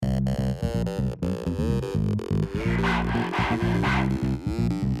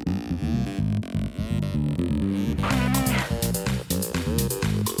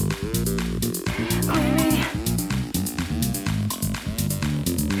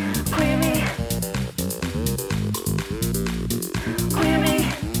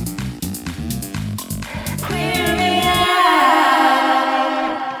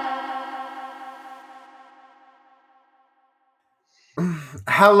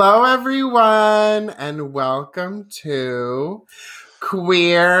Hello, everyone, and welcome to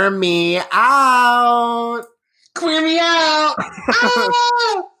Queer Me Out. Queer me out.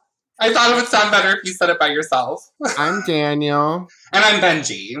 Ah! I thought it would sound better if you said it by yourself. I'm Daniel. And I'm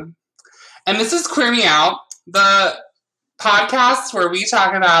Benji. And this is Queer Me Out, the podcast where we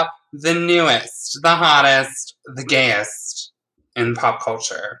talk about the newest, the hottest, the gayest in pop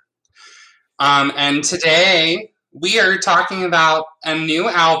culture. And today we are talking about a new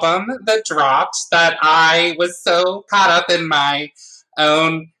album that dropped that I was so caught up in my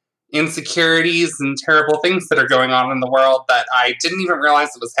own insecurities and terrible things that are going on in the world that I didn't even realize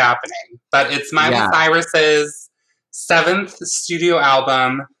it was happening. But it's Miley Cyrus's 7th studio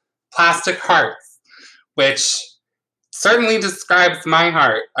album, Plastic Hearts, which certainly describes my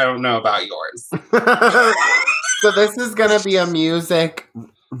heart. I don't know about yours. So this is going to be a music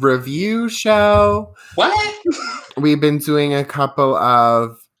review show. What? We've been doing a couple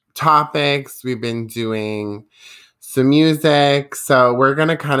of topics. We've been doing some music. So we're going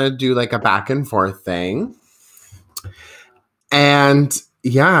to kind of do like a back and forth thing. And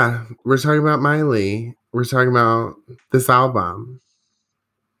yeah, we're talking about Miley. We're talking about this album.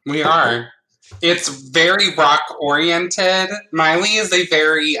 We are. It's very rock oriented. Miley is a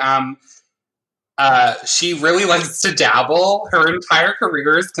very she really likes to dabble. Her entire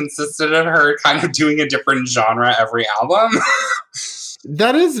career has consisted of her kind of doing a different genre every album.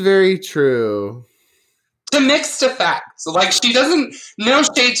 That is very true. To mixed effects. Like, she doesn't, no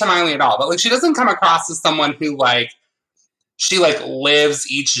shade to Miley at all, but like, she doesn't come across as someone who she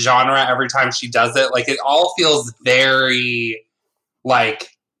lives each genre every time she does it. Like, it all feels very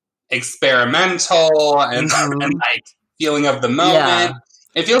experimental and feeling of the moment. Yeah.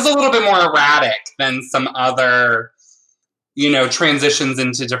 It feels a little bit more erratic than some other, transitions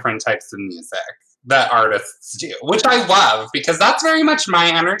into different types of music that artists do, which I love because that's very much my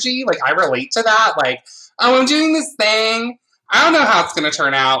energy. Like, I relate to that. Like, oh, I'm doing this thing. I don't know how it's going to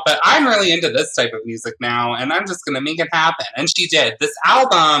turn out, but I'm really into this type of music now, and I'm just going to make it happen. And she did. This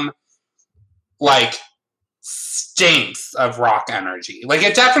album, stinks of rock energy. Like,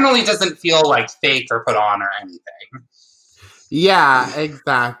 it definitely doesn't feel fake or put on or anything. Yeah,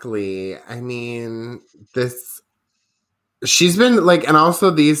 exactly. I mean, she's been and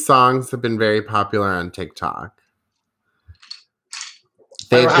also these songs have been very popular on TikTok.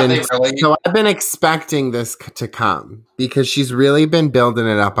 So I've been expecting this to come because she's really been building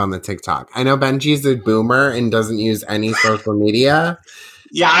it up on the TikTok. I know Benji's a boomer and doesn't use any social media.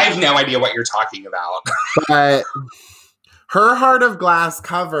 Yeah, I have no idea what you're talking about. But her Heart of Glass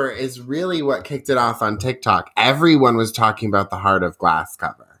cover is really what kicked it off on TikTok. Everyone was talking about the Heart of Glass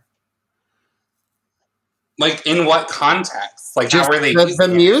cover. In what context? How were they using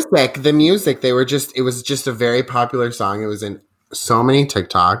the music. It was just a very popular song. It was in so many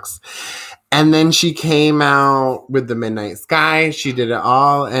TikToks. And then she came out with the Midnight Sky. She did it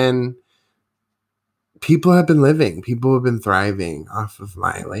all. And people have been living. People have been thriving off of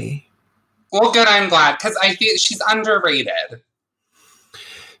Miley. Well, good. I'm glad because I feel she's underrated.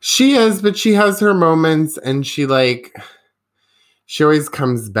 She is, but she has her moments, and she always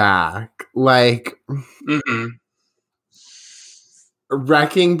comes back.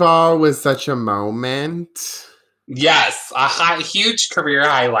 Wrecking Ball was such a moment. Yes, a huge career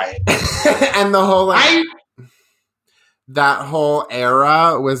highlight, and the whole that whole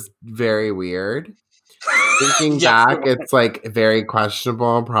era was very weird. Thinking back, it's very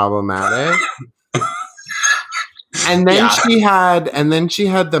questionable, problematic. And then she had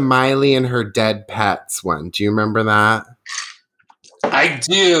the Miley and her dead pets one. Do you remember that? I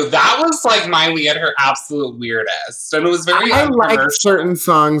do. That was Miley at her absolute weirdest, and it was very. I liked certain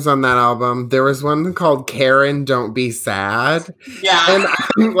songs on that album. There was one called "Karen, Don't Be Sad." Yeah, and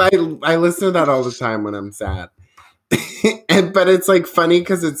I listen to that all the time when I'm sad. But it's funny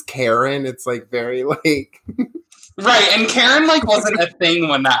because it's Karen. It's very right. And Karen wasn't a thing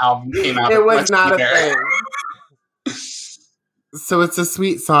when that album came out. It was not a thing. So it's a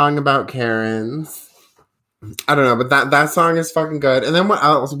sweet song about Karens. I don't know, but that song is fucking good. And then what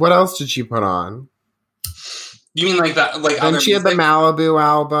else? What else did she put on? You mean that? And she had the Malibu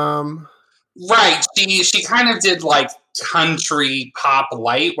album. Right. She kind of did country pop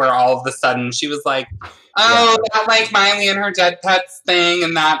light where all of a sudden she was like, oh, that like Miley and her dead pets thing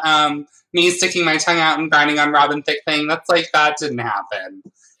and that me sticking my tongue out and grinding on Robin Thicke thing. That's like, that didn't happen.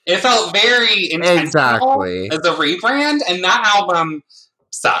 It felt very intentional as a rebrand, and that album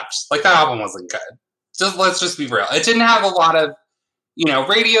sucked. Like, that album wasn't good. Let's just be real. It didn't have a lot of,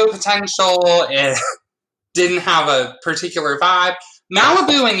 radio potential. It didn't have a particular vibe.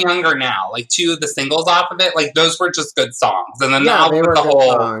 Malibu and Younger Now, like two of the singles off of it, like those were just good songs. And then the album as a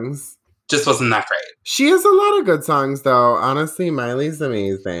whole songs. Just wasn't that great. She has a lot of good songs, though. Honestly, Miley's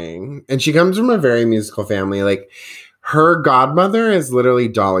amazing. And she comes from a very musical family. Like, her godmother is literally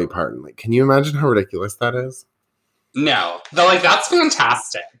Dolly Parton. Like, can you imagine how ridiculous that is? No. That's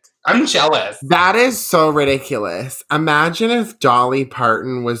fantastic. I'm jealous. That is so ridiculous. Imagine if Dolly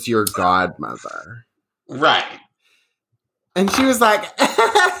Parton was your godmother. Right. And she was like,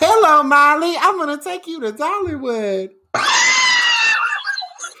 hello, Miley. I'm going to take you to Dollywood.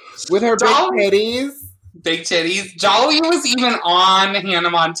 With her big titties. Big titties. Dolly was even on Hannah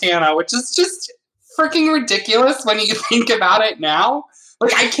Montana, which is just freaking ridiculous when you think about it now.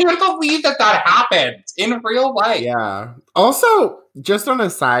 Like, I can't believe that happened in real life. Yeah. Also, just on a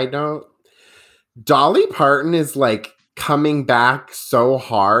side note, Dolly Parton is like coming back so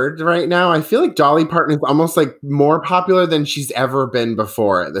hard right now. I feel like Dolly Parton is almost like more popular than she's ever been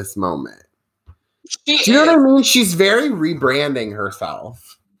before at this moment. Do you know what I mean? She's very rebranding herself.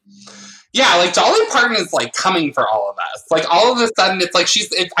 Yeah, like Dolly Parton is like coming for all of us. Like all of a sudden, it's like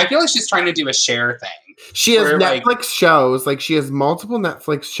I feel like she's trying to do a Cher thing. She has Netflix shows. Like she has multiple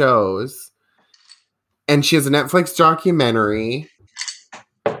Netflix shows, and she has a Netflix documentary.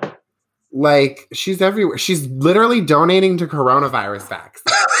 Like she's everywhere. She's literally donating to coronavirus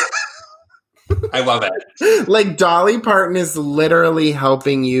vaccines. I love it. Like Dolly Parton is literally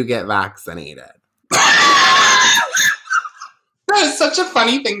helping you get vaccinated. That is such a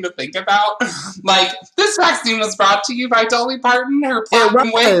funny thing to think about. Like, this vaccine was brought to you by Dolly Parton, her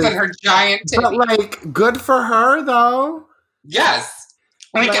platinum wigs and her giant titties. But, like, good for her, though. Yes.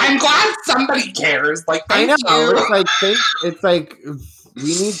 Like, I'm glad somebody cares. Like, thank you. It's like, we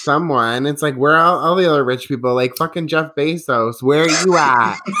need someone. It's like, where are all the other rich people? Like, fucking Jeff Bezos. Where are you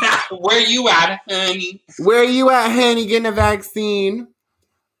at? Where you at, honey? Where are you at, honey, getting a vaccine?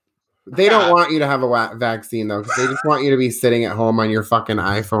 They don't want you to have a vaccine, though, because they just want you to be sitting at home on your fucking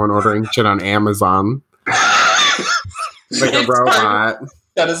iPhone ordering shit on Amazon. Like a robot.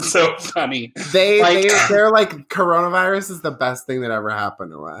 That is so funny. They're like, coronavirus is the best thing that ever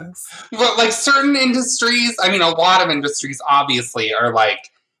happened to us. But, like, certain industries, I mean, a lot of industries, obviously, are, like,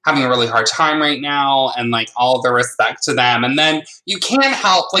 having a really hard time right now, and, like, all the respect to them. And then you can't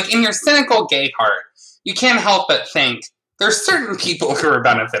help, like, in your cynical gay heart, you can't help but think, there's certain people who are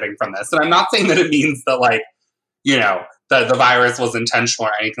benefiting from this. And I'm not saying that it means that, like, you know, the virus was intentional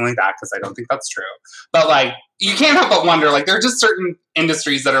or anything like that, because I don't think that's true. But, like, you can't help but wonder, like, there are just certain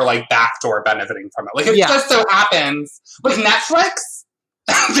industries that are, like, backdoor benefiting from it. Like, it just so happens, like, Netflix?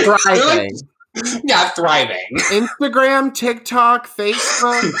 Thriving. Thriving. Instagram, TikTok,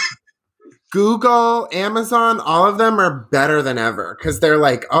 Facebook, Google, Amazon, all of them are better than ever. Because they're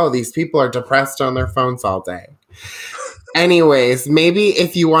like, oh, these people are depressed on their phones all day. Anyways, maybe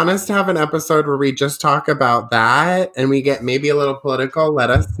if you want us to have an episode where we just talk about that and we get maybe a little political, let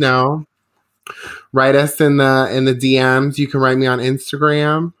us know. Write us in the DMs. You can write me on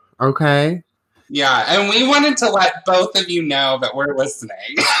Instagram. Okay. Yeah, and we wanted to let both of you know that we're listening.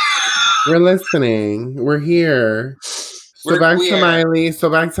 We're listening. We're here. So back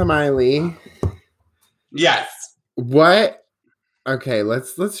to Miley. Yes. What? Okay,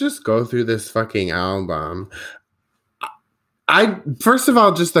 let's just go through this fucking album. First of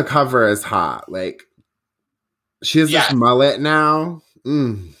all, just the cover is hot. Like, she has this mullet now.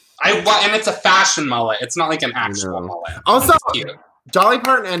 And it's a fashion mullet. It's not like an actual mullet. Also, Dolly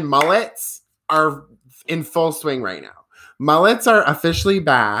Parton and mullets are in full swing right now. Mullets are officially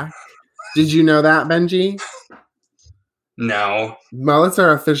back. Did you know that, Benji? No. Mullets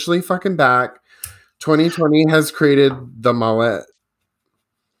are officially fucking back. 2020 has created the mullet.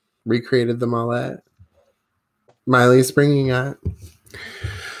 Recreated the mullet. Miley's bringing it.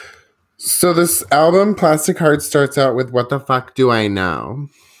 So this album, Plastic Heart, starts out with "What the fuck do I know?"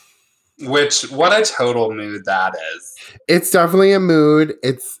 What a total mood that is. It's definitely a mood.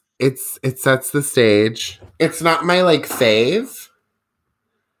 It sets the stage. It's not my like fave,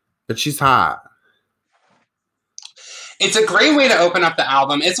 but she's hot. It's a great way to open up the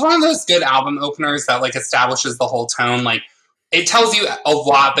album. It's one of those good album openers that like establishes the whole tone. Like, it tells you a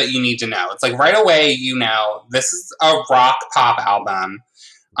lot that you need to know. It's like right away, you know, this is a rock pop album.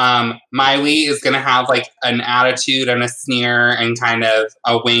 Miley is going to have like an attitude and a sneer and kind of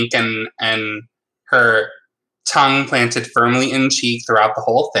a wink and her tongue planted firmly in cheek throughout the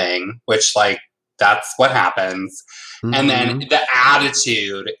whole thing, which like that's what happens. Mm-hmm. And then the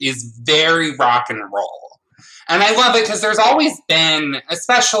attitude is very rock and roll. And I love it because there's always been,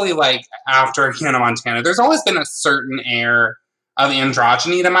 especially like after Hannah Montana, there's always been a certain air of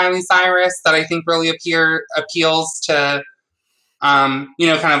androgyny to Miley Cyrus that I think really appeals to, kind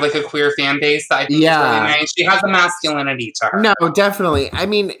of like a queer fan base that I think is really nice. She has a masculinity to her. No, definitely. I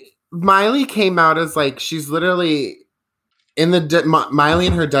mean, Miley came out as like, she's literally in the Miley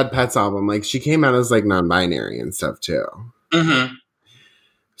and her Dead Pets album, like she came out as like non-binary and stuff too. Mm-hmm.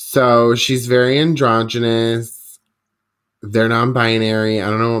 So she's very androgynous. They're non-binary. I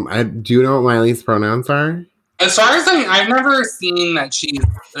don't know. Do you know what Miley's pronouns are? As far as I've never seen that she's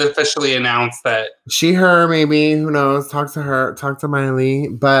officially announced that. She, her, maybe. Who knows? Talk to Miley.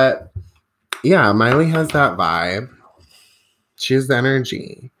 But yeah, Miley has that vibe. She has the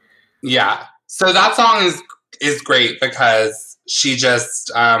energy. Yeah. So that song is great because she just,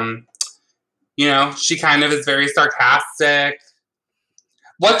 she kind of is very sarcastic.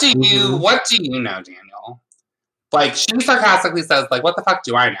 What do you know, Daniel? Like, she sarcastically says, like, what the fuck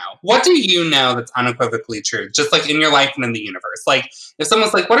do I know? What do you know that's unequivocally true? Just, like, in your life and in the universe. Like, if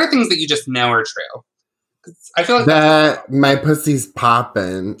someone's like, what are things that you just know are true? I feel like that my pussy's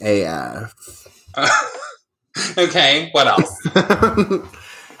poppin' AF. Okay, what else?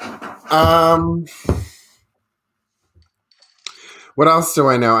 What else do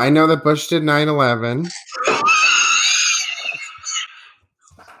I know? I know that Bush did 9/11.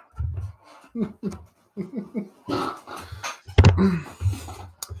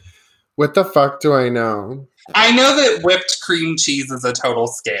 What the fuck do I know? I know that whipped cream cheese is a total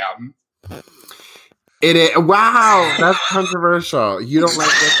scam. It is. Wow, that's controversial. You don't like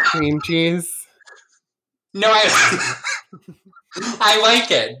whipped cream cheese? No, I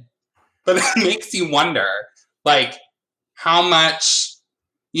like it, but it makes you wonder, like, how much,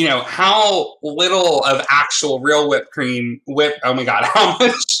 how little of actual real whipped cream, oh my God, how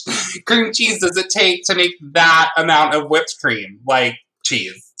much cream cheese does it take to make that amount of whipped cream, like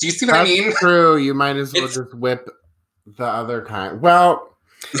cheese? Do you see what I mean? That's true. You might as well just whip the other kind. Well,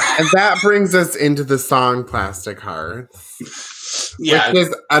 and that brings us into the song Plastic Hearts. Yeah.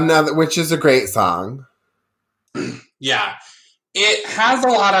 Which is a great song. Yeah. It has a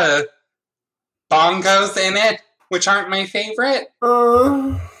lot of bongos in it, which aren't my favorite.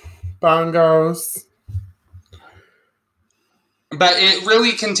 Bongos. But it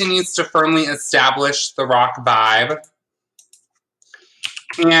really continues to firmly establish the rock vibe.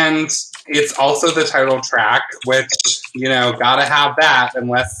 And it's also the title track, which, gotta have that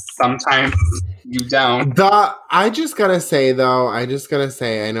unless sometimes you don't. I just gotta say, I know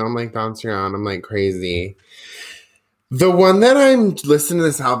I'm like bouncing around, I'm like crazy. The one that I'm listening to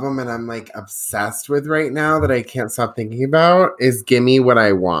this album and I'm like obsessed with right now that I can't stop thinking about is Gimme What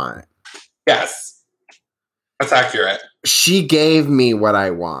I Want. Yes. That's accurate. She gave me what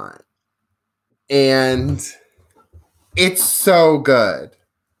I want. And it's so good.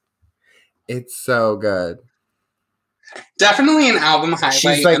 It's so good. Definitely an album highlight.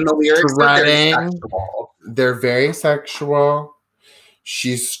 She's like, and the lyrics are very sexual. They're very sexual.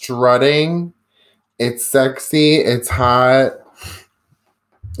 She's strutting. It's sexy. It's hot.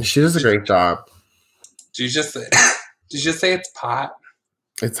 She does a great job. Did you just say it's pot?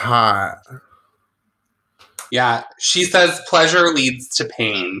 It's hot. Yeah. She says pleasure leads to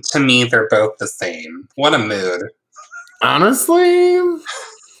pain. To me, they're both the same. What a mood. Honestly,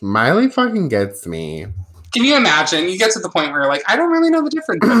 Miley fucking gets me. Can you imagine? You get to the point where you're like, I don't really know the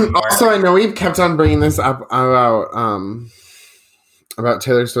difference anymore. Also, I know we've kept on bringing this up about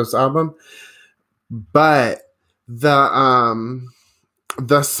Taylor Swift's album, but the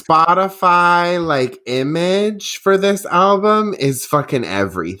Spotify like image for this album is fucking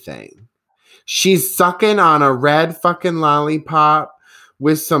everything. She's sucking on a red fucking lollipop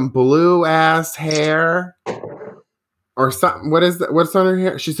with some blue ass hair. Or something. What is that? What's on her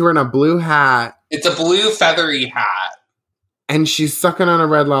hair? She's wearing a blue hat. It's a blue feathery hat. And she's sucking on a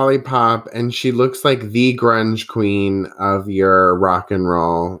red lollipop, and she looks like the grunge queen of your rock and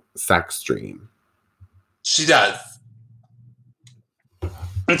roll sex dream. She does.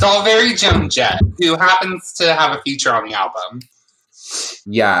 It's all very Joan Jett, who happens to have a feature on the album.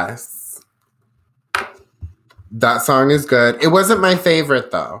 Yes. That song is good. It wasn't my favorite,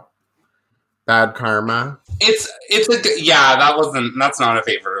 though. Bad Karma. That's not a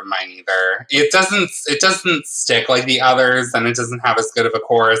favorite of mine either. It doesn't stick like the others, and it doesn't have as good of a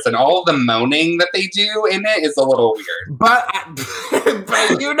chorus, and all of the moaning that they do in it is a little weird. But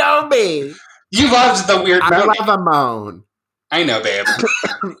you know me. You loved the weird moaning. I love a moan. I know, babe.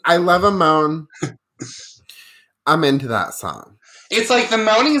 I love a moan. I'm into that song. It's like the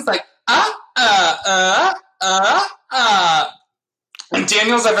moaning is like, and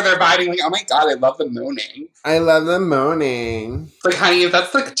Daniel's over there vibing like, oh my god, I love the moaning. I love the moaning. It's like, honey, if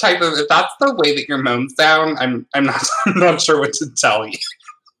that's the way that your moans sound, I'm not sure what to tell you.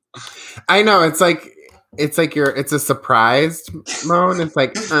 I know, it's a surprised moan. It's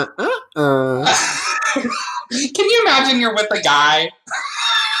like, Can you imagine you're with a guy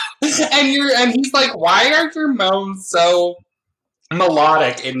and he's like, why are your moans so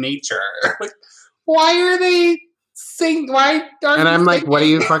melodic in nature? Like, why are they sing? Why are And I'm like, singing? what are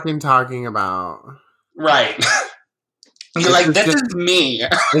you fucking talking about? Right. You're like, this is me.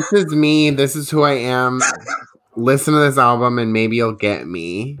 This is me. This is who I am. Listen to this album and maybe you'll get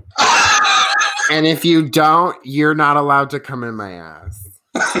me. And if you don't, you're not allowed to come in my ass.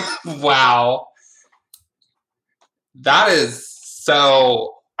 Wow. That is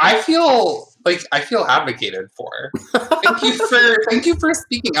so... I feel advocated for. Thank you for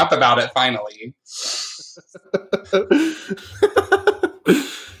speaking up about it finally.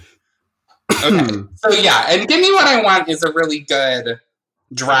 Okay. So yeah, and Give Me What I Want is a really good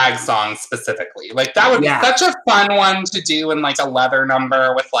drag song specifically. Like that would be such a fun one to do in like a leather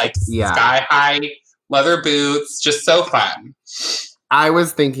number with like sky high leather boots. Just so fun. I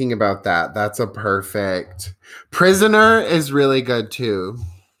was thinking about that. That's a perfect. Prisoner is really good too.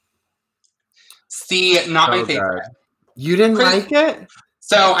 See, not my favorite. Good. You didn't like it?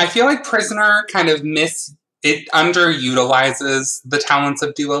 So I feel like Prisoner kind of underutilizes the talents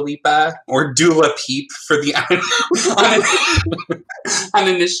of Dua Lipa, or Dula Peep for the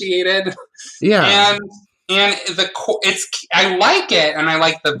uninitiated. Yeah. And I like it and I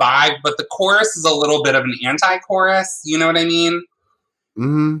like the vibe, but the chorus is a little bit of an anti-chorus. You know what I mean?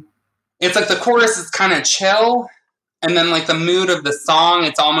 Mm-hmm. It's like the chorus is kind of chill, and then like the mood of the song,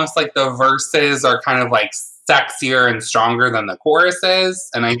 it's almost like the verses are kind of like sexier and stronger than the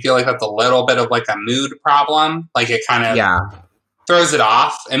choruses, and I feel like that's a little bit of like a mood problem. Like it kind of throws it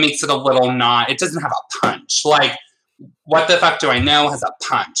off. It makes it a little it doesn't have a punch. Like What the Fuck Do I Know has a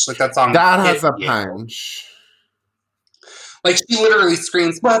punch. Like that song has a punch. Like she literally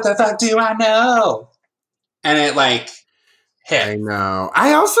screams, "What the fuck do I know?" And it like hit. I know.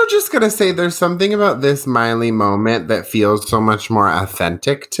 I also just gotta say there's something about this Miley moment that feels so much more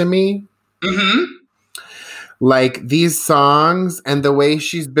authentic to me. Mm-hmm. Like these songs and the way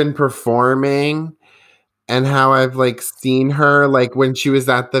she's been performing and how I've like seen her like when she was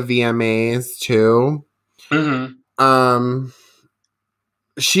at the VMAs too. Mm-hmm.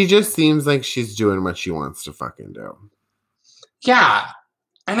 She just seems like she's doing what she wants to fucking do. Yeah.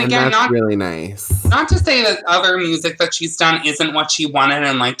 And again, that's really nice. Not to say that other music that she's done isn't what she wanted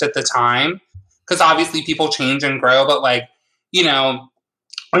and liked at the time. Because obviously people change and grow, but like, you know,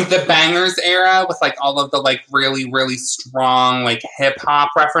 like the Bangers era with like all of the like really, really strong like hip hop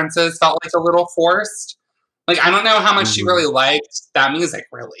references felt like a little forced. Like I don't know how much she really liked that music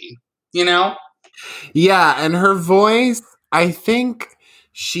really, you know? Yeah, and her voice, I think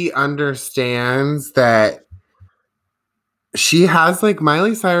she understands that she has like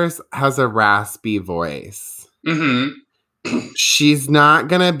Miley Cyrus has a raspy voice. Mm-hmm. She's not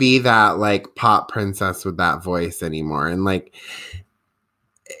gonna be that like pop princess with that voice anymore. And like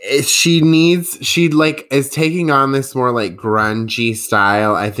she like is taking on this more like grungy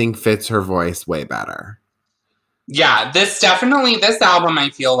style, I think fits her voice way better. Yeah, this album I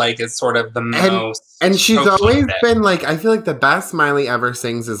feel like is sort of the most. And she's always been like, I feel like the best Miley ever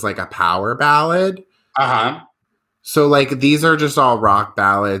sings is like a power ballad. Uh-huh. So like these are just all rock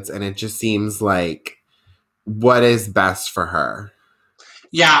ballads, and it just seems like what is best for her.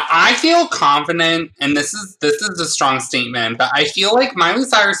 Yeah, I feel confident, and this is a strong statement, but I feel like Miley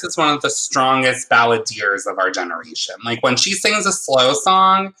Cyrus is one of the strongest balladeers of our generation. Like when she sings a slow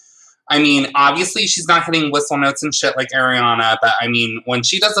song, I mean, obviously she's not hitting whistle notes and shit like Ariana, but I mean, when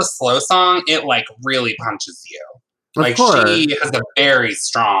she does a slow song, it like really punches you. Like she has a very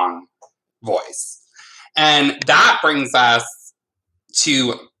strong voice. And that brings us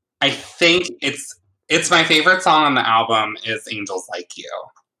to, I think it's my favorite song on the album is Angels Like You,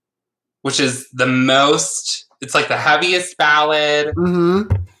 which is it's like the heaviest ballad.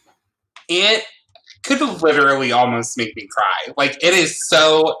 Mm-hmm. It could literally almost make me cry. Like, it is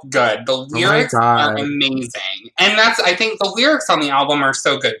so good. The lyrics are amazing. And I think the lyrics on the album are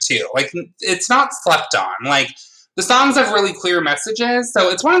so good too. Like, it's not slept on. Like, the songs have really clear messages. So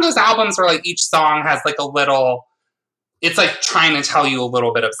it's one of those albums where, like, each song has, like, a little... It's, like, trying to tell you a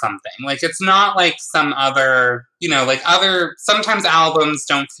little bit of something. Like, it's not like some other... Sometimes albums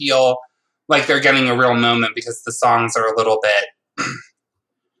don't feel like they're getting a real moment because the songs are a little bit...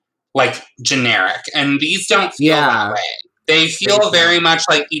 like, generic. And these don't feel that way. They feel very much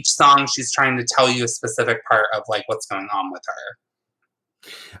like each song she's trying to tell you a specific part of, like, what's going on with her.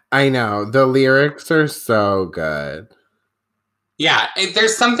 I know. The lyrics are so good. Yeah.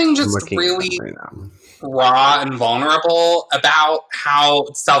 There's something just really raw and vulnerable about how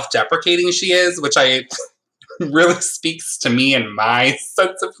self-deprecating she is, which really speaks to me and my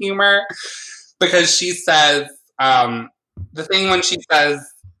sense of humor. Because she says, the thing when she says,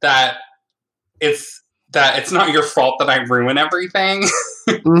 that it's not your fault that I ruin everything.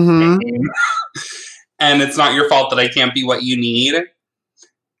 Mm-hmm. And it's not your fault that I can't be what you need.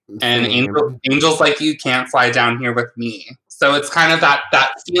 And angels like you can't fly down here with me. So it's kind of that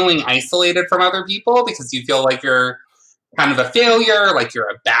feeling isolated from other people because you feel like you're kind of a failure, like you're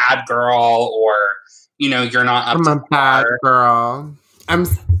a bad girl, or, you're not up to a bad girl. I'm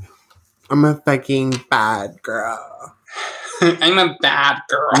a fucking bad girl. I'm a bad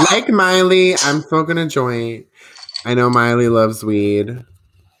girl. Like Miley, I'm smoking a joint. I know Miley loves weed.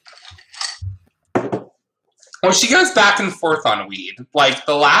 Well, she goes back and forth on weed. Like,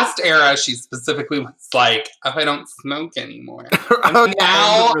 the last era, she specifically was like, if I don't smoke anymore. And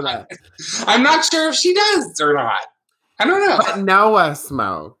now, I'm not sure if she does or not. I don't know. But Noah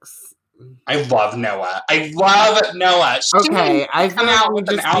smokes. I love Noah. Okay, I come out with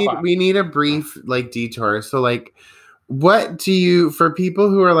an album. We need a brief, like, detour. So, like, what do you, for people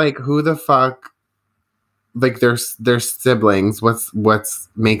who are like, who the fuck, like, their siblings, what's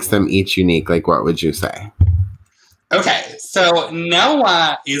makes them each unique? Like, what would you say? Okay, so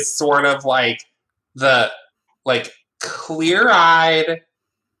Noah is sort of like the, like, clear-eyed,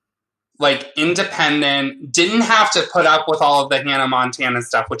 like, independent, didn't have to put up with all of the Hannah Montana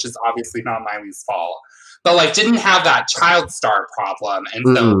stuff, which is obviously not Miley's fault, but, like, didn't have that child star problem. And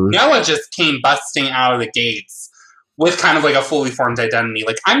so Noah just came busting out of the gates with kind of, like, a fully formed identity.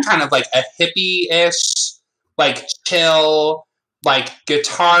 Like, I'm kind of, like, a hippie-ish, like, chill, like,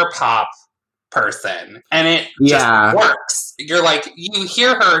 guitar pop person. And it just works. You're like, you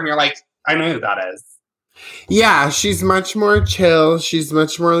hear her and you're like, I know who that is. Yeah, she's much more chill. She's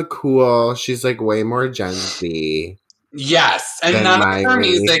much more cool. She's, like, way more Gen Z. Yes, and none of her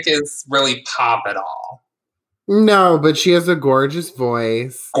music is really pop at all. No, but she has a gorgeous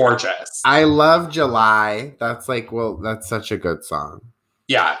voice. Gorgeous. I love July. That's that's such a good song.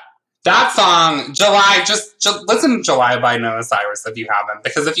 Yeah. That song, July, just listen to July by Noah Cyrus if you haven't.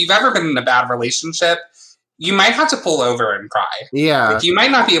 Because if you've ever been in a bad relationship, you might have to pull over and cry. Yeah. Like, you might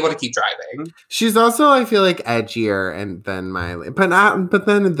not be able to keep driving. She's also, I feel like, edgier than Miley. But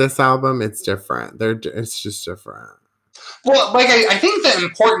then in this album, it's different. It's just different. Well, like, I think the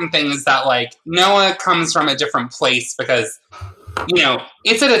important thing is that, like, Noah comes from a different place because,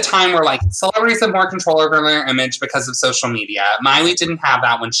 it's at a time where, like, celebrities have more control over their image because of social media. Miley didn't have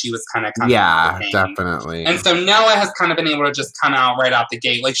that when she was kind of coming out. Yeah, definitely. And so Noah has kind of been able to just come out right out the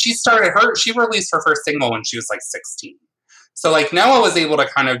gate. Like, she released her first single when she was, like, 16. So, like, Noah was able to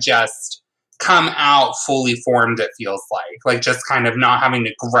kind of just come out fully formed, it feels like just kind of not having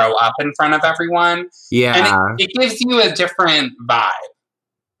to grow up in front of everyone. Yeah. And it gives you a different vibe.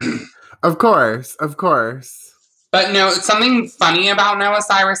 Of course. But no, something funny about Noah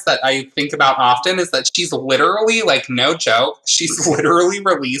Cyrus that I think about often is that she's literally, like, no joke, she's literally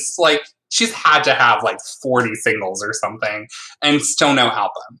released, like, she's had to have, like, 40 singles or something, and still no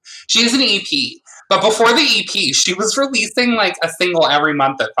album. She has an EP. But before the EP, she was releasing, like, a single every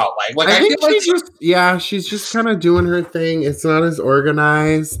month, it felt like. Like, I think feel like she's just kind of doing her thing. It's not as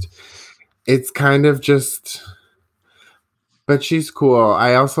organized. It's kind of just... But she's cool.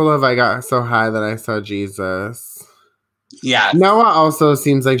 I also love I Got So High That I Saw Jesus. Yeah. Noah also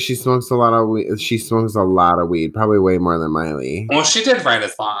seems like she smokes a lot of weed. She smokes a lot of weed, probably way more than Miley. Well, she did write a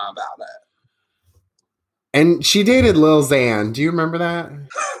song about it. And she dated Lil Xan. Do you remember that?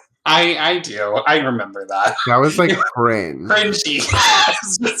 I do. I remember that. That was, like, cringe. Cringy. I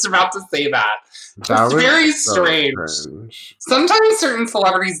was just about to say that. It's very strange. Cringe. Sometimes certain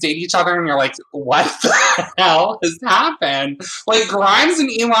celebrities date each other and you're like, what the hell has happened? Like, Grimes and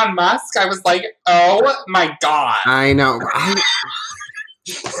Elon Musk, I was like, oh my God. I know.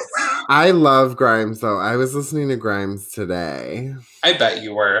 I love Grimes though. I was listening to Grimes today. I bet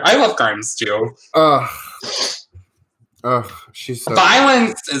you were. I love Grimes too. Ugh. She's so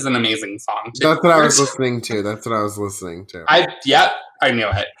Violence is an amazing song too. That's what I was listening to. Yep, I knew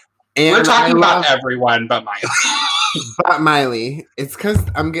it. And we're talking about everyone but Miley. But Miley. It's because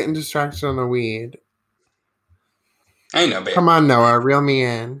I'm getting distracted on the weed. I know, babe. Come on, Noah, reel me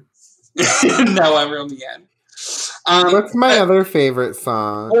in. Noah, reel me in. What's my other favorite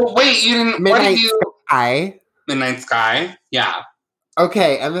song? Well, wait, you didn't. Midnight Sky. Midnight Sky, yeah.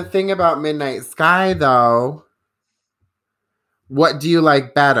 Okay, and the thing about Midnight Sky, though, what do you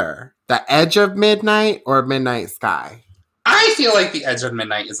like better? The Edge of Midnight or Midnight Sky? I feel like The Edge of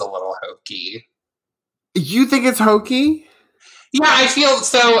Midnight is a little hokey. You think it's hokey? Yeah, I feel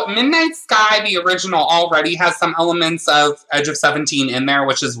so. Midnight Sky, the original, already has some elements of Edge of 17 in there,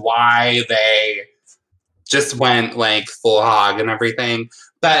 which is why they just went like full hog and everything.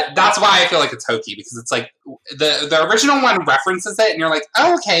 But that's why I feel like it's hokey, because it's like the original one references it, and you're like,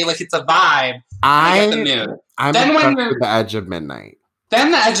 oh, okay, like it's a vibe. I get the mood. I'm then when you're The Edge of Midnight.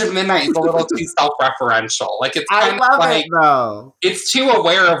 Then The Edge of Midnight is a little too self-referential. Like it's kind of like it, though. It's too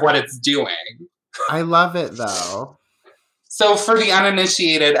aware of what it's doing. I love it though. So for the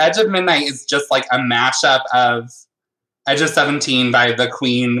uninitiated, Edge of Midnight is just like a mashup of Edge of 17 by the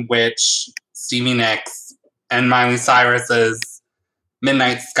Queen Witch, Stevie Nicks, and Miley Cyrus's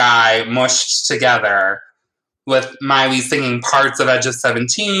Midnight Sky mushed together, with Miley singing parts of Edge of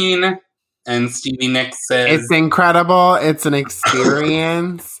 17 and Stevie Nicks. It's incredible. It's an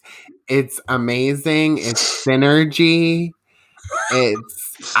experience. It's amazing. It's synergy.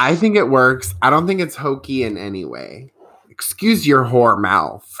 I think it works. I don't think it's hokey in any way. Excuse your whore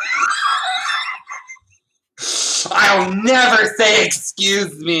mouth. I'll never say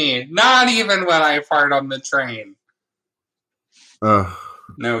excuse me. Not even when I fart on the train. Ugh.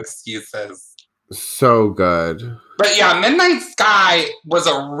 No excuses. So good. But yeah, Midnight Sky was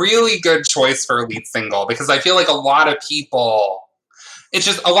a really good choice for a lead single, because I feel like a lot of people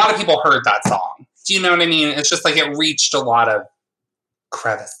heard that song. Do you know what I mean? It's just like it reached a lot of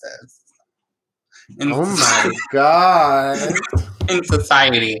crevices. Oh my God. In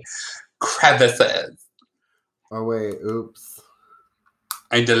society. Crevices. Oh wait, oops.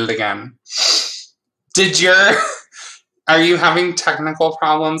 I did it again. Are you having technical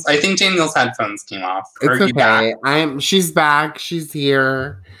problems? I think Daniel's headphones came off. It's okay. She's back. She's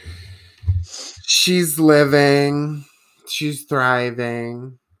here. She's living. She's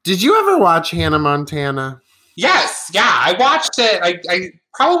thriving. Did you ever watch Hannah Montana? Yes. Yeah, I watched it. I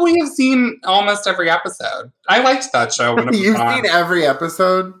probably have seen almost every episode. I liked that show. When it was You've on. seen every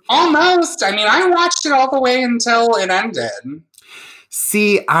episode? Almost. I mean, I watched it all the way until it ended.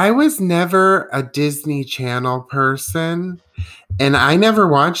 See, I was never a Disney Channel person, and I never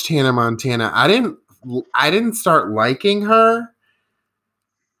watched Hannah Montana. I didn't start liking her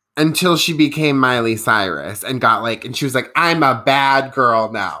until she became Miley Cyrus and she was like, I'm a bad girl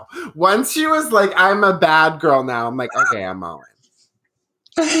now. Once she was like, I'm a bad girl now, I'm like, okay, I'm all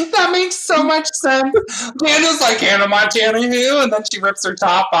in. That makes so much sense. Daniel's like, Hannah Montana who? And then she rips her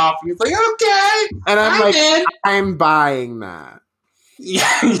top off, and he's like, okay. And I'm buying that.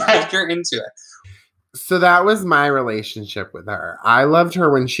 Yeah, you're into it. So that was my relationship with her. I loved her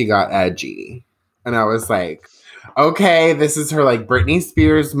when she got edgy. And I was like, okay, this is her like Britney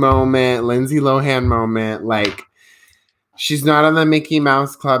Spears moment, Lindsay Lohan moment. Like, she's not on the Mickey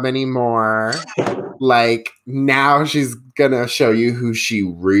Mouse Club anymore. Like, now she's gonna show you who she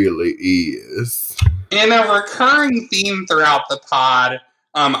really is. In a recurring theme throughout the pod,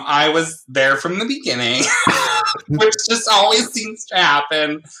 I was there from the beginning, which just always seems to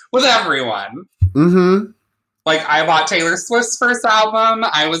happen with everyone. Mm-hmm. Like, I bought Taylor Swift's first album.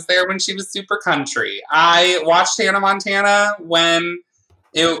 I was there when she was super country. I watched Hannah Montana when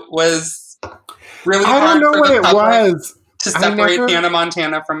it was really hard. I don't know what it was to separate Hannah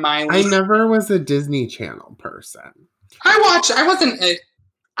Montana from Miley. I never was a Disney Channel person.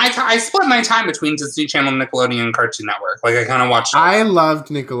 I split my time between Disney Channel, Nickelodeon, and Cartoon Network. Like, I kind of watched... I loved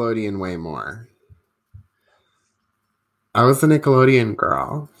Nickelodeon way more. I was a Nickelodeon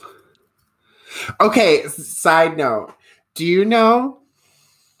girl. Okay, side note. Do you know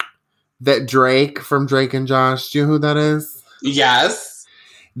that Drake from Drake and Josh, do you know who that is? Yes.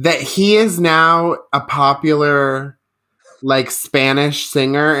 That he is now a popular, like, Spanish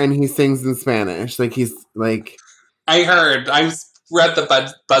singer, and he sings in Spanish. Like, he's, like... I heard. I read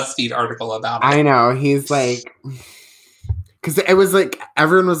the BuzzFeed article about it. I know. He's like, because it was like,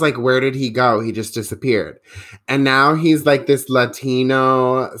 everyone was like, where did he go? He just disappeared. And now he's like this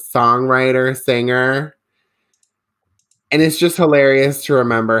Latino songwriter, singer. And it's just hilarious to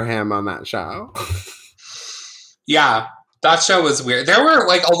remember him on that show. Yeah, that show was weird. There were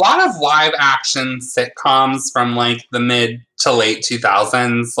like a lot of live action sitcoms from like the mid to late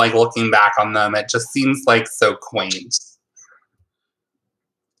 2000s. Like looking back on them, it just seems like so quaint.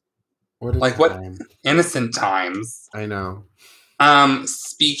 What innocent times. I know.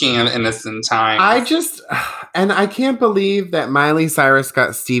 Speaking of innocent times, I can't believe that Miley Cyrus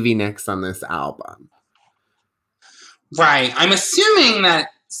got Stevie Nicks on this album. Right. I'm assuming that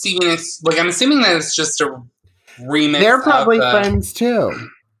Stevie Nicks, I'm assuming that it's just a remix. They're probably friends too.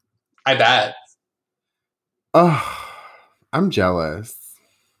 I bet. Oh, I'm jealous.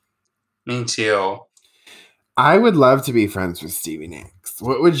 Me too. I would love to be friends with Stevie Nicks.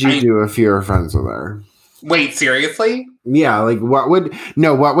 What would you do if you were friends with her? Wait, seriously? Yeah, like what would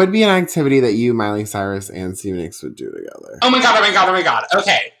be an activity that you, Miley Cyrus, and Stevie Nicks would do together? Oh my god.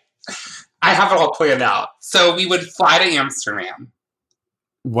 Okay. I have it all planned out. So we would fly to Amsterdam.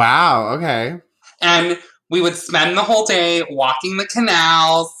 Wow, okay. And we would spend the whole day walking the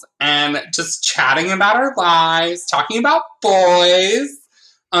canals and just chatting about our lives, talking about boys,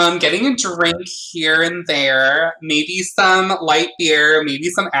 getting a drink here and there, maybe some light beer, maybe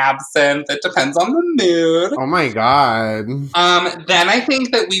some absinthe. It depends on the mood. Oh my god. Then I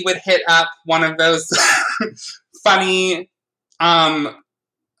think that we would hit up one of those funny,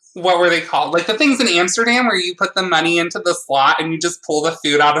 what were they called? Like the things in Amsterdam where you put the money into the slot and you just pull the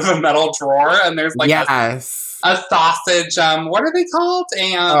food out of a metal drawer and there's like a sausage, what are they called?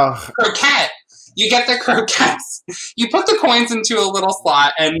 A croquette. You get the croquettes. You put the coins into a little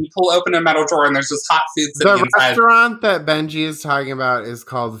slot and you pull open a metal drawer and there's just hot food sitting inside. The restaurant that Benji is talking about is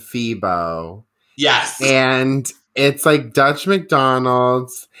called Phoebo. Yes. And it's like Dutch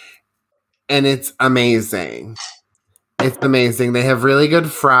McDonald's and it's amazing. It's amazing. They have really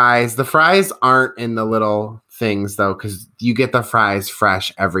good fries. The fries aren't in the little things though because you get the fries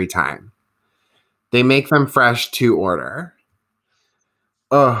fresh every time. They make them fresh to order.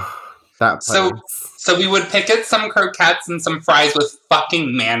 Oh. So we would pick at some croquettes and some fries with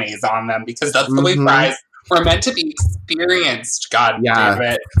fucking mayonnaise on them because that's the way fries were meant to be experienced. God damn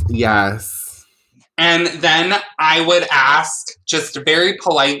it. Yes. And then I would ask just very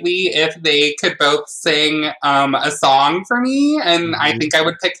politely if they could both sing a song for me. And I think I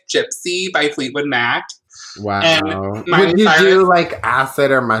would pick Gypsy by Fleetwood Mac. Wow. And would you do like acid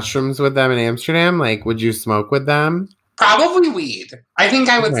or mushrooms with them in Amsterdam? Like, would you smoke with them? Probably weed. I think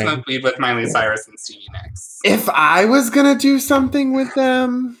I would smoke weed with Miley Cyrus and Stevie Nicks. If I was going to do something with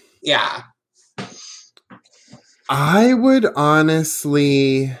them... Yeah. I would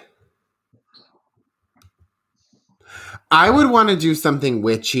honestly... I would want to do something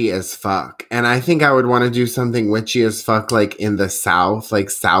witchy as fuck. And I think I would want to do something witchy as fuck, like in the South,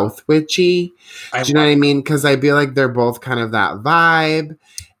 like South witchy. Do you know what I mean? Because I feel like they're both kind of that vibe.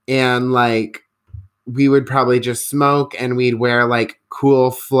 And like... we would probably just smoke and we'd wear like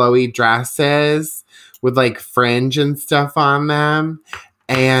cool flowy dresses with like fringe and stuff on them.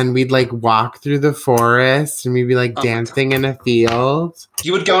 And we'd like walk through the forest and we'd be like dancing in a field.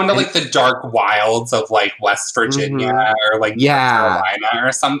 You would go into like the dark wilds of like West Virginia or like North Carolina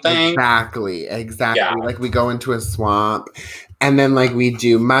or something. Exactly. Yeah. Like we go into a swamp and then like we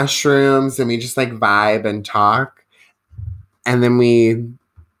do mushrooms and we just like vibe and talk. And then we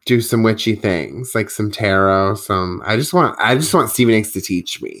do some witchy things, like some tarot, I just want Stevie Nicks to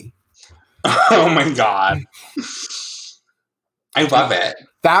teach me. Oh my god. I love it.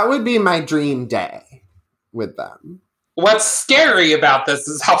 That would be my dream day with them. What's scary about this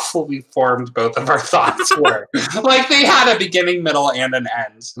is how fully formed both of our thoughts were. Like they had a beginning, middle, and an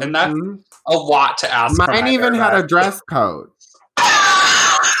end. And that's a lot to ask. Mine even had a dress code. And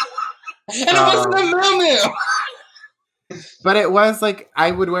it wasn't a muumuu. But it was like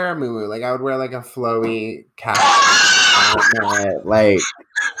I would wear a muumuu, like I would wear like a flowy cap. Like,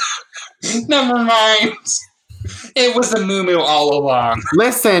 never mind. It was a muumuu all along.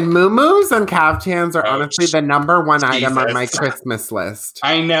 Listen, muumuus and caftans are honestly the number one item on my Christmas list.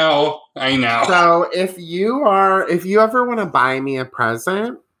 I know. So if you ever want to buy me a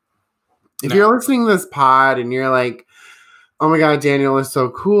present, if you're listening to this pod and you're like, oh my god, Daniel is so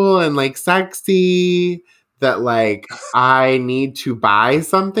cool and like sexy. That like I need to buy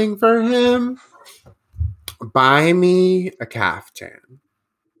something for him, buy me a caftan.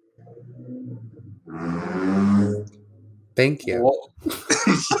 Thank you. Well,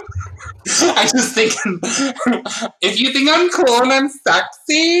 I was thinking, if you think I'm cool and I'm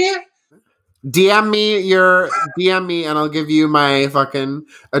sexy, DM me and I'll give you my fucking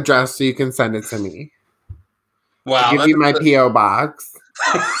address so you can send it to me. Wow. I'll give you my P.O. box.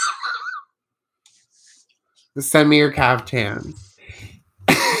 Send me your caftans.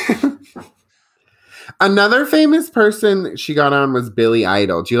 Another famous person she got on was Billy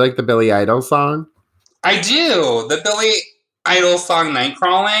Idol. Do you like the Billy Idol song? I do. The Billy Idol song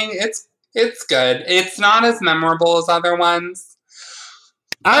Nightcrawling, it's good. It's not as memorable as other ones.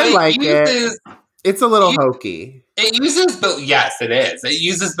 I like it. It's a little hokey. It uses yes, it is. It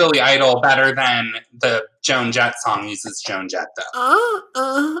uses Billy Idol better than the Joan Jett song uses Joan Jett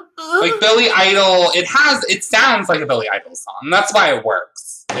though. Like Billy Idol, it sounds like a Billy Idol song. That's why it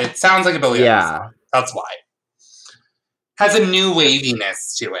works. It sounds like a Billy Idol song. That's why. Has a new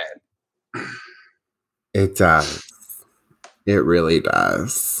waviness to it. It does. It really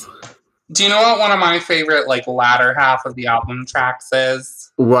does. Do you know what one of my favorite like latter half of the album tracks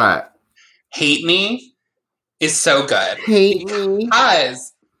is? What? Hate Me is so good. Hate Me?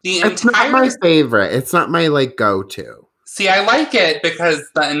 Because it's not my favorite. It's not my like go-to. See, I like it because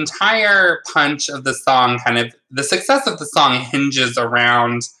the entire punch of the song the success of the song hinges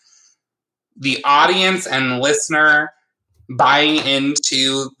around the audience and listener buying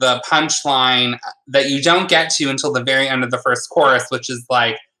into the punchline that you don't get to until the very end of the first chorus, which is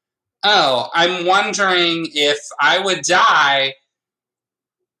like, oh, I'm wondering if I would die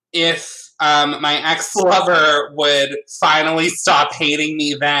if my ex-lover would finally stop hating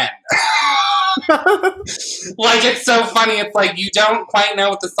me then. Like, it's so funny. It's like you don't quite know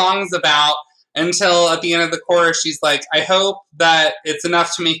what the song's about until at the end of the chorus she's like, I hope that it's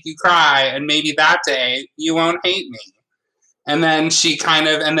enough to make you cry and maybe that day you won't hate me. And then she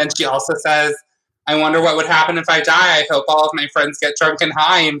also says, I wonder what would happen if I die. I hope all of my friends get drunk and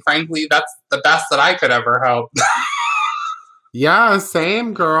high. And frankly, that's the best that I could ever hope. Yeah,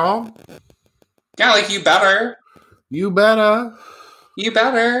 same, girl. Yeah, like you better. You better. You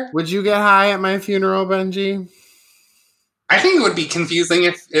better. Would you get high at my funeral, Benji? I think it would be confusing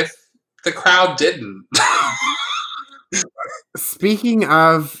if the crowd didn't. Speaking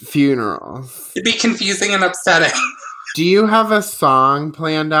of funerals. It'd be confusing and upsetting. Do you have a song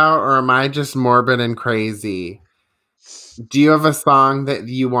planned out, or am I just morbid and crazy? Do you have a song that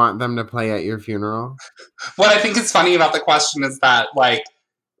you want them to play at your funeral? What I think is funny about the question is that, like,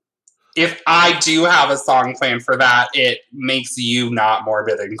 if I do have a song planned for that, it makes you not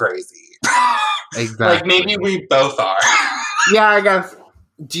morbid and crazy. Exactly. Like, maybe we both are. Yeah, I guess.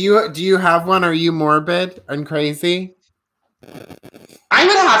 Do you have one? Are you morbid and crazy? I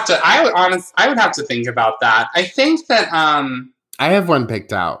would have to think about that. I think that I have one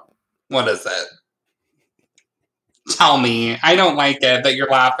picked out. What is it? Tell me. I don't like it that you're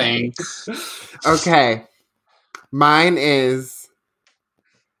laughing. Okay. Mine is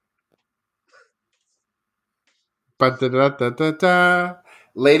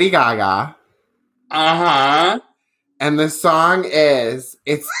Lady Gaga. Uh-huh. And the song it's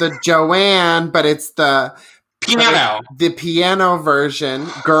the Joanne, but it's the piano. The piano version.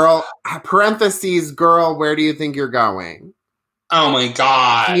 Girl, parentheses, girl, where do you think you're going? Oh my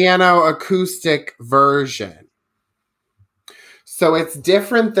God. Piano acoustic version. So it's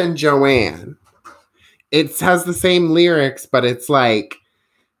different than Joanne. It has the same lyrics, but it's like,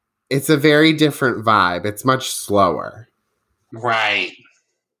 it's a very different vibe. It's much slower. Right.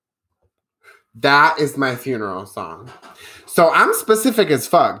 That is my funeral song. So I'm specific as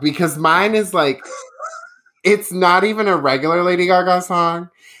fuck because mine is like, it's not even a regular Lady Gaga song.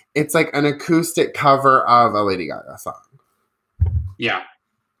 It's like an acoustic cover of a Lady Gaga song. Yeah.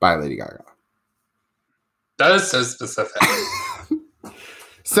 By Lady Gaga. That is so specific.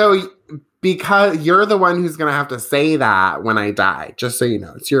 So because you're the one who's going to have to say that when I die, just so you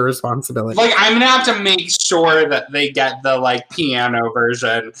know, it's your responsibility. Like, I'm going to have to make sure that they get the, like, piano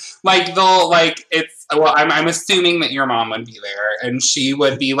version. Like, I'm assuming that your mom would be there, and she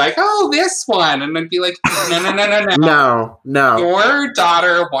would be like, oh, this one, and I'd be like, no. No. Your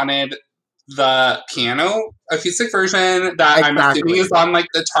daughter wanted the piano acoustic version that I'm assuming is on, like,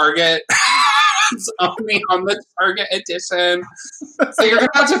 the Target... It's only on the Target edition. So you're going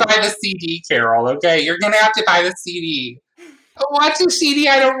to have to buy the CD, Carol, okay? You're going to have to buy the CD. But what's the CD?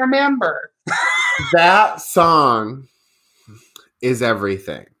 I don't remember. That song is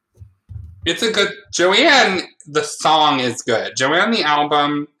everything. It's a good... Joanne, the song is good. Joanne, the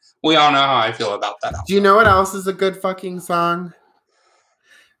album, we all know how I feel about that album. Do you know what else is a good fucking song?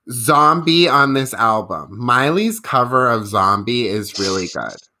 Zombie on this album. Miley's cover of Zombie is really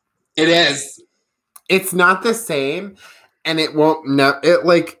good. It is. It's not the same, and it won't...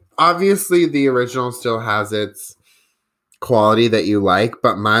 obviously, the original still has its quality that you like,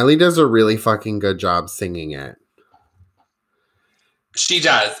 but Miley does a really fucking good job singing it. She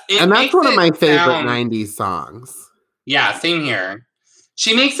does. And that's one of my favorite 90s songs. Yeah, same here.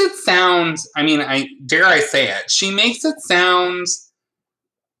 she makes it sound, I mean, dare I say it, she makes it sound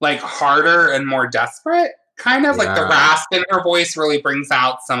like harder and more desperate. Kind of like the rasp in her voice really brings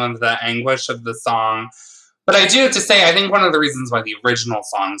out some of the anguish of the song. But I do have to say, I think one of the reasons why the original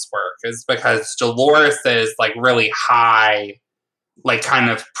songs work is because Dolores' like really high, like kind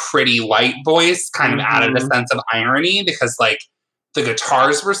of pretty light voice kind of added a sense of irony because like the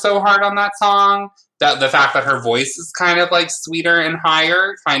guitars were so hard on that song that the fact that her voice is kind of like sweeter and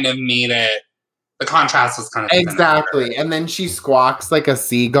higher kind of made it, the contrast was kind of exactly. And then she squawks like a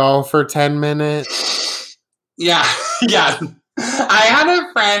seagull for 10 minutes. Yeah, yeah. I had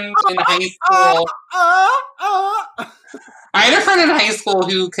a friend in high school. I had a friend in high school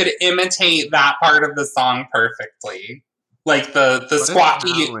who could imitate that part of the song perfectly, like the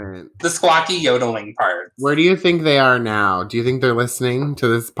squawky yodeling part. Where do you think they are now? Do you think they're listening to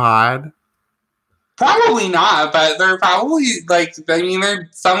this pod? Probably not, but they're probably like, I mean, they're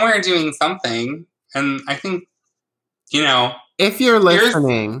somewhere doing something, and I think, you know, if you're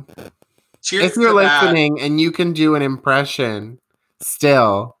listening. Cheers if you're listening and you can do an impression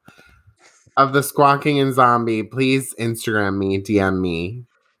still of the squawking and zombie, please Instagram me, DM me.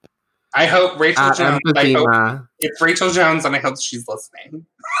 I hope Rachel Jones. It's Rachel Jones, and I hope she's listening.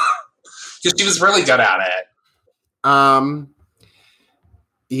 Because she was really good at it.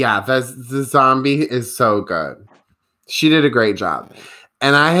 Yeah, the zombie is so good. She did a great job.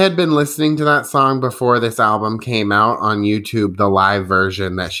 And I had been listening to that song before this album came out on YouTube, the live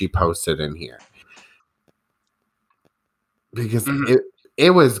version that she posted in here. Because it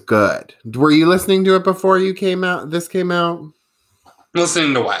was good. Were you listening to it before this came out?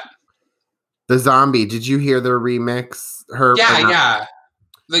 Listening to what? The Zombie. Did you hear the remix? Yeah,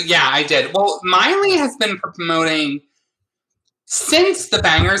 I did. Well, Miley has been promoting... Since the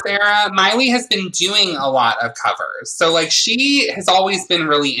Bangers era, Miley has been doing a lot of covers. So, like, she has always been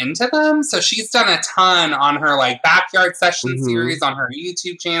really into them. So she's done a ton on her, like, Backyard Session series on her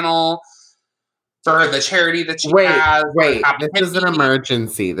YouTube channel for the charity that she has. Wait, this is an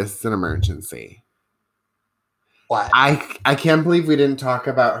emergency. What? I can't believe we didn't talk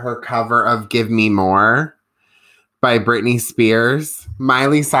about her cover of Give Me More by Britney Spears.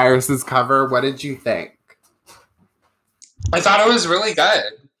 Miley Cyrus's cover. What did you think? I thought it was really good.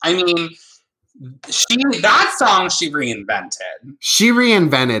 I mean, that song she reinvented. She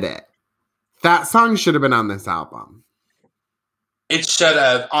reinvented it. That song should have been on this album. It should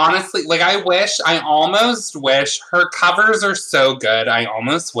have. Honestly, like I almost wish, her covers are so good. I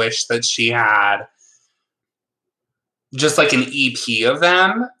almost wish that she had just like an EP of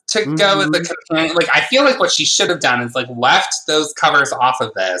them to go as a companion. Like, I feel like what she should have done is like left those covers off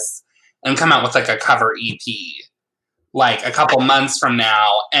of this and come out with like a cover EP. Like a couple months from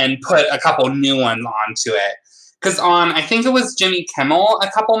now and put a couple new ones onto it. Because I think it was Jimmy Kimmel a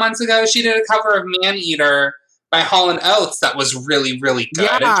couple months ago, she did a cover of Man Eater by Hall & Oates that was really, really good.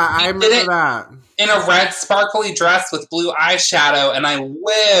 Yeah, I remember that. In a red sparkly dress with blue eyeshadow, and I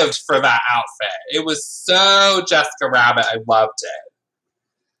lived for that outfit. It was so Jessica Rabbit. I loved it.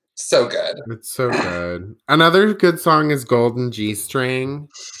 So good. It's so good. Another good song is Golden G-String.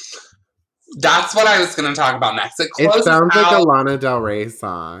 That's what I was going to talk about next. It sounds like a Lana Del Rey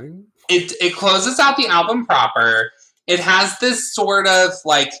song. It closes out the album proper. It has this sort of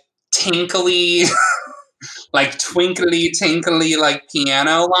like tinkly, like twinkly, tinkly, like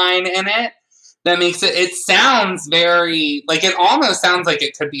piano line in it that makes it sounds very, like it almost sounds like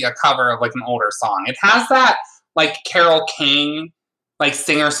it could be a cover of like an older song. It has that like Carole King, like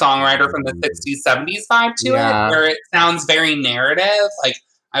singer-songwriter from the 60s, 70s vibe to it, where it sounds very narrative, like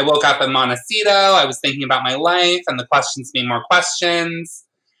I woke up in Montecito, I was thinking about my life, and the questions being more questions.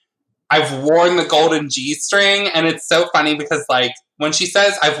 I've worn the golden G-string, and it's so funny because, like, when she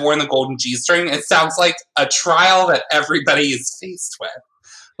says, I've worn the golden G-string, it sounds like a trial that everybody is faced with.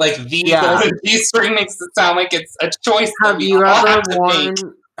 Like, the golden G-string makes it sound like it's a choice that we all have to make.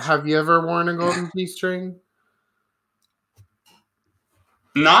 Have you ever worn a golden G-string?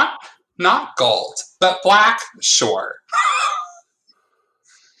 Not gold, but black, sure.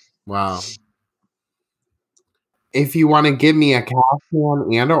 Wow. If you want to give me a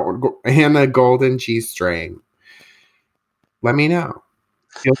Cashman and a golden G-string, let me know.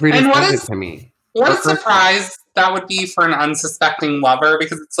 Feel free to send it to me. What a surprise that would be for an unsuspecting lover,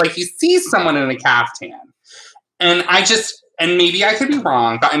 because it's like you see someone in a caftan, and maybe I could be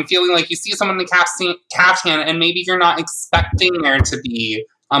wrong, but I'm feeling like you see someone in a caftan, and maybe you're not expecting there to be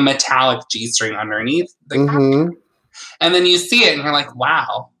a metallic G-string underneath the caftan. And then you see it, and you're like,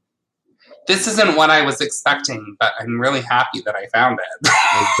 wow. This isn't what I was expecting, but I'm really happy that I found it.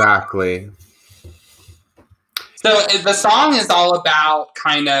 Exactly. So the song is all about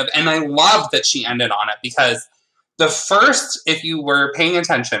kind of, and I love that she ended on it because the first, if you were paying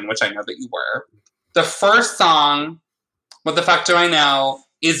attention, which I know that you were, the first song, What the Fuck Do I Know,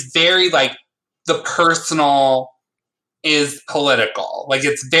 is very like the personal is political. Like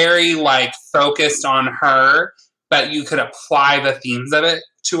it's very like focused on her, but you could apply the themes of it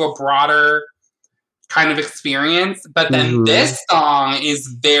to a broader kind of experience. But then this song is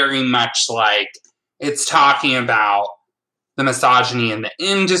very much like it's talking about the misogyny in the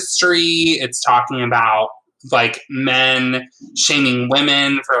industry. It's talking about like men shaming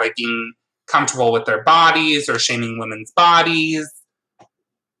women for like being comfortable with their bodies or shaming women's bodies.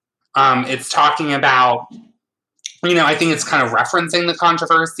 It's talking about, you know, I think it's kind of referencing the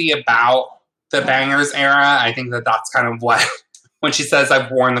controversy about the bangers era. I think that that's kind of what, when she says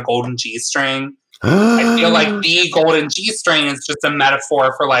I've worn the golden G-string, I feel like the golden G-string is just a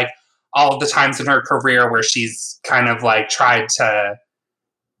metaphor for like all of the times in her career where she's kind of like tried to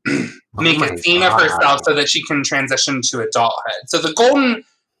make a scene of herself so that she can transition to adulthood. So the golden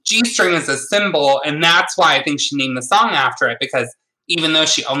G-string is a symbol, and that's why I think she named the song after it, because even though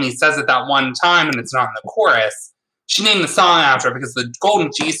she only says it that one time and it's not in the chorus, she named the song after it because the golden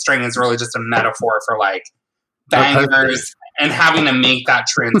G-string is really just a metaphor for like bangers and having to make that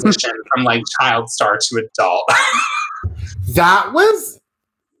transition from like child star to adult. That was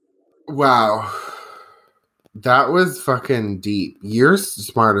wow. That was fucking deep. You're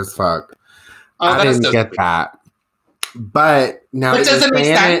smart as fuck. Oh, I didn't get that. But now that you're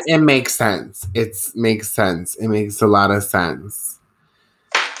saying it, it makes sense. It makes sense. It makes a lot of sense.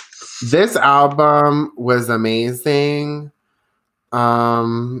 This album was amazing.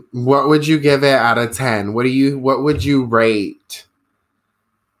 What would you give it out of 10? What would you rate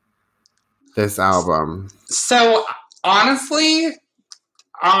this album? So honestly,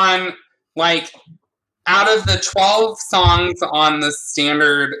 on like out of the 12 songs on the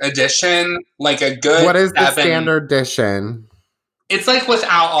standard edition, like a good What is 7, the standard edition? It's like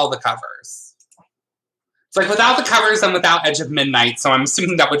without all the covers. It's like without the covers and without Edge of Midnight, so I'm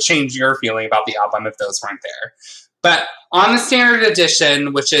assuming that would change your feeling about the album if those weren't there. But on the standard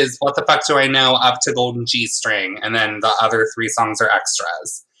edition, which is What the Fuck Do I Know up to Golden G-String, and then the other 3 songs are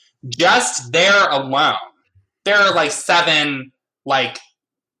extras, just there alone, there are like 7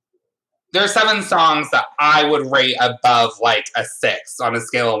 songs that I would rate above like a 6 on a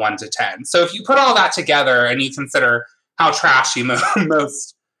scale of 1 to 10. So if you put all that together and you consider how trashy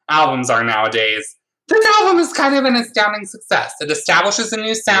most albums are nowadays, this album is kind of an astounding success. It establishes a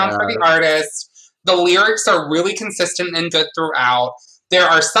new sound for the artist. The lyrics are really consistent and good throughout. There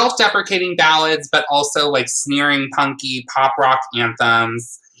are self-deprecating ballads, but also like sneering, punky, pop rock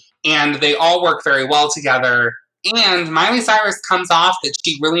anthems. And they all work very well together. And Miley Cyrus comes off that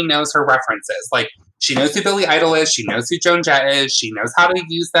she really knows her references. Like, she knows who Billy Idol is. She knows who Joan Jett is. She knows how to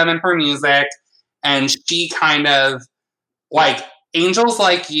use them in her music. And she kind of, like, Angels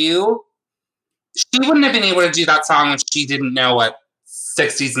Like You, she wouldn't have been able to do that song if she didn't know what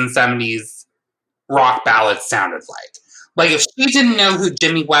 60s and 70s rock ballads sounded like. Like, if she didn't know who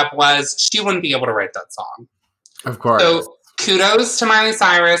Jimmy Webb was, she wouldn't be able to write that song. Of course. So, kudos to Miley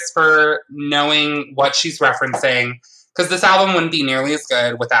Cyrus for knowing what she's referencing, because this album wouldn't be nearly as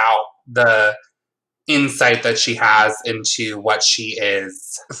good without the insight that she has into what she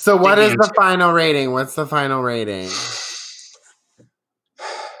is. So what is the final rating? What's the final rating?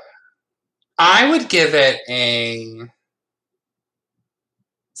 I would give it a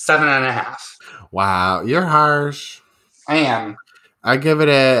 7.5. Wow, you're harsh. I am. I'd give it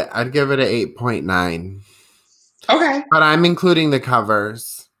a 8.9. Okay. But I'm including the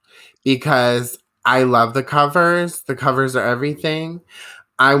covers because I love the covers. The covers are everything.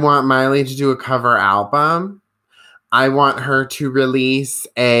 I want Miley to do a cover album. I want her to release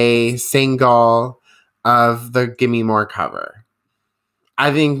a single of the Gimme More cover.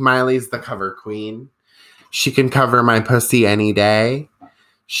 I think Miley's the cover queen. She can cover My Pussy any day.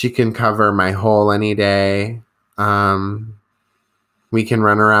 She can cover My Hole any day. We can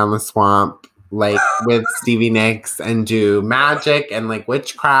run around the swamp like with Stevie Nicks and do magic and like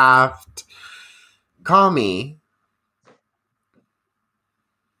witchcraft. Call me.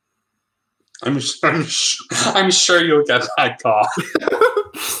 I'm sure you'll get that call.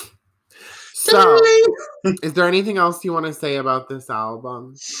 So, is there anything else you want to say about this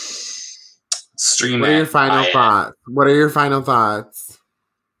album? Stream What are your final thoughts? What are your final thoughts?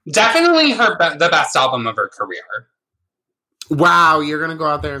 Definitely the best album of her career. Wow, you're going to go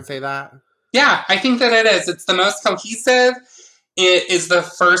out there and say that? Yeah, I think that it is. It's the most cohesive. It is the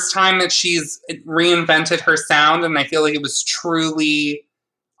first time that she's reinvented her sound, and I feel like it was truly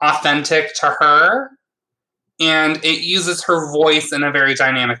authentic to her. and it uses her voice in a very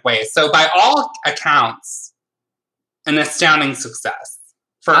dynamic way. So by all accounts, an astounding success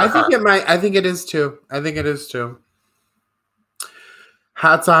for her. I think it is too.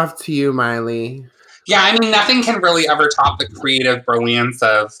 Hats off to you, Miley. Yeah, I mean, nothing can really ever top the creative brilliance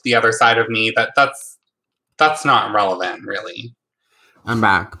of The Other Side of Me. That's not relevant, really. I'm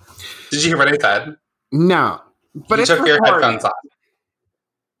back. Did you hear what I said? No. But you took your headphones off.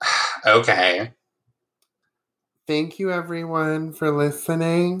 Okay. Thank you, everyone, for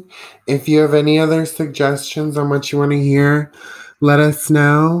listening. If you have any other suggestions on what you want to hear, let us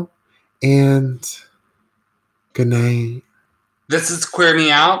know. And good night. This is Queer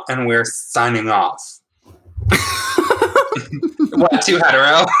Me Out, and we're signing off. What, too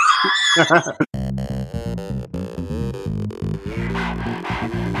hetero?